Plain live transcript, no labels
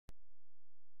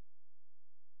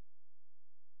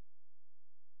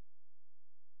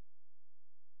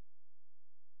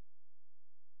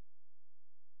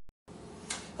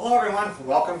Hello everyone,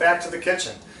 welcome back to the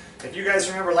kitchen. If you guys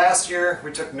remember last year,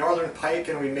 we took Northern Pike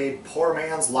and we made poor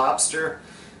man's lobster,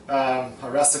 a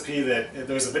recipe that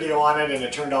there was a video on it and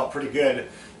it turned out pretty good.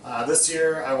 This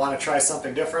year I want to try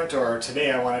something different, or today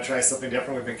I want to try something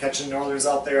different. We've been catching northerns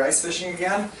out there ice fishing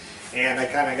again, and I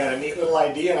kind of got a neat little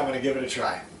idea and I'm going to give it a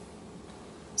try.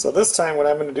 So this time what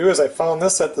I'm going to do is I found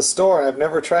this at the store and I've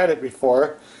never tried it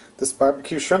before, this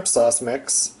barbecue shrimp sauce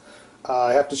mix.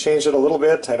 I have to change it a little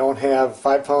bit. I don't have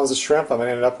 5 pounds of shrimp. I'm going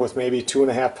to end up with maybe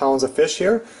 2.5 pounds of fish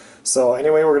here. So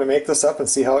anyway, we're going to make this up and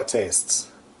see how it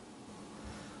tastes.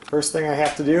 First thing I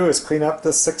have to do is clean up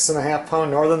this 6.5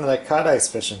 pound northern that I caught ice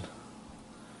fishing.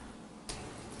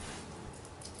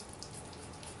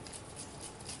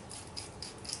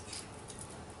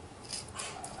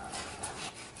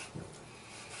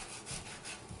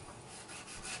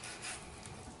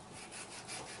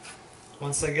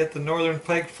 Once I get the Northern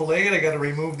Pike filleted, I got to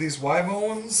remove these Y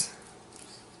bones.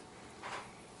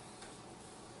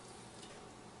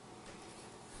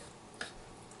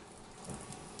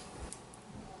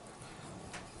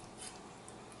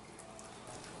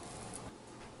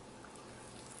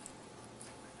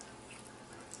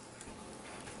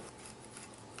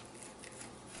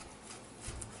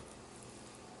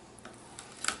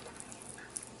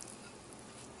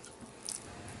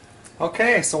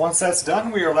 Okay, so once that's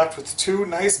done, we are left with 2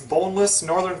 nice boneless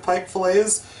Northern Pike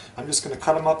fillets. I'm just going to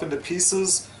cut them up into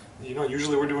pieces. You know,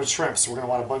 usually we're doing shrimp, so we're going to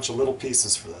want a bunch of little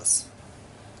pieces for this.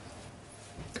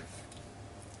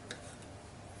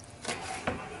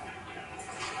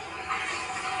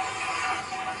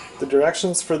 The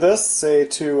directions for this say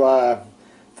to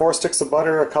 4 sticks of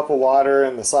butter, a cup of water,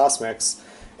 and the sauce mix.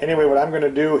 Anyway, what I'm going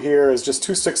to do here is just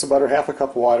 2 sticks of butter, half a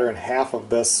cup of water, and half of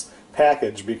this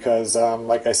package because,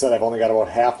 like I said, I've only got about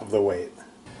half of the weight.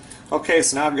 Okay,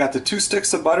 so now I've got the 2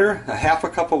 sticks of butter, a half a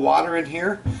cup of water in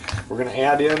here. We're going to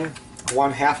add in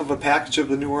 1/2 of a package of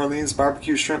the New Orleans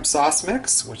barbecue shrimp sauce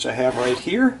mix, which I have right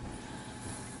here.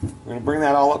 We're going to bring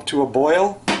that all up to a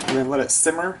boil and then let it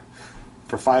simmer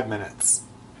for 5 minutes.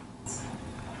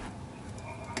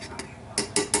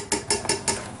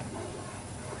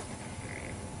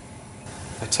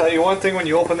 I tell you one thing, when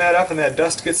you open that up and that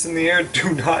dust gets in the air,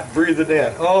 do not breathe it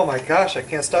in. Oh my gosh, I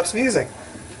can't stop sneezing.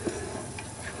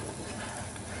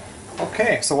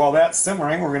 Okay, so while that's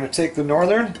simmering, we're going to take the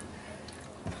northern.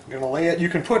 We're going to lay it. You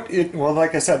can put it, well,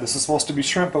 like I said, this is supposed to be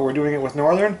shrimp, but we're doing it with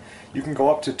northern. You can go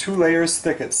up to 2 layers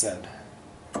thick, it said.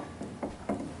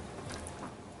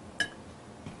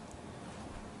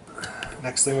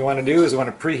 Next thing we want to do is we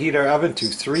want to preheat our oven to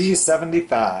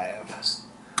 375.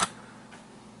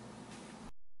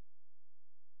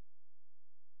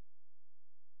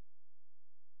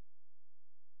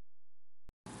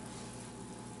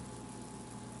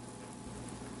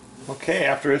 Okay,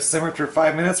 after it's simmered for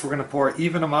 5 minutes, we're going to pour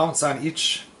even amounts on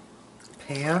each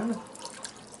pan.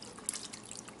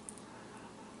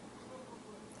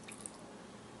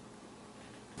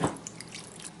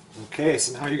 Okay,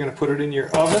 so now you're going to put it in your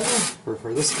oven, or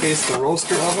for this case, the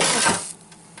roaster oven.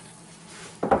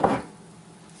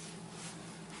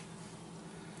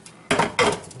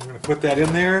 We're going to put that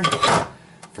in there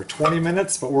for 20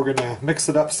 minutes, but we're going to mix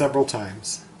it up several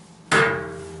times.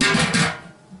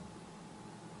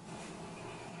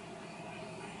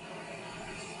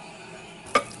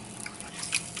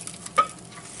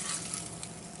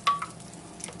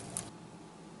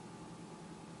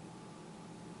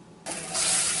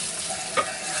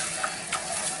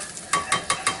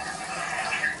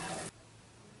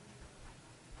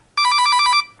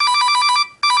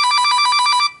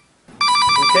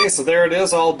 Okay, so there it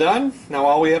is, all done. Now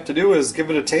all we have to do is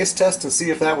give it a taste test and see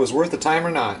if that was worth the time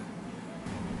or not.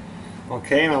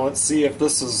 Okay, now let's see if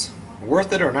this is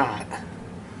worth it or not.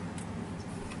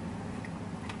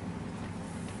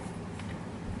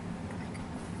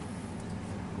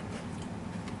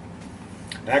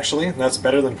 Actually, that's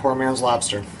better than poor man's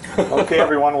lobster. Okay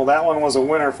everyone, well that one was a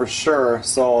winner for sure.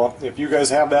 So if you guys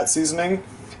have that seasoning,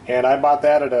 and I bought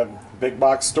that at a big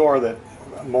box store that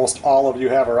most all of you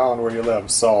have around where you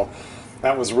live, so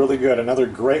that was really good. Another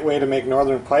great way to make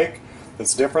Northern Pike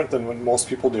that's different than what most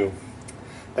people do.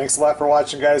 Thanks a lot for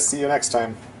watching, guys. See you next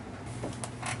time.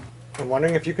 I'm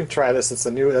wondering if you can try this. It's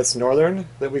that's Northern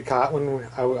that we caught when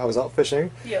I was out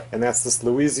fishing. Yep. And that's this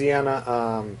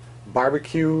Louisiana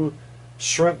barbecue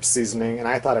shrimp seasoning, and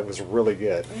I thought it was really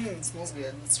good. It smells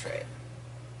good. Let's try it.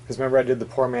 Because remember I did the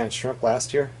poor man's shrimp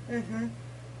last year? Mm-hmm.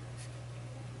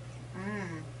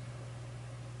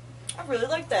 I really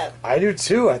like that. I do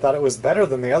too. I thought it was better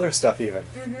than the other stuff even.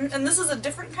 Mm-hmm. And this is a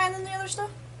different kind than the other stuff?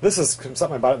 This is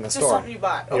something I bought in the store. Just something you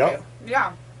bought. Okay. Yep.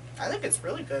 Yeah. I think it's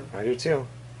really good. I do too.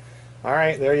 All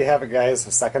right, there you have it, guys.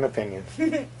 A second opinion.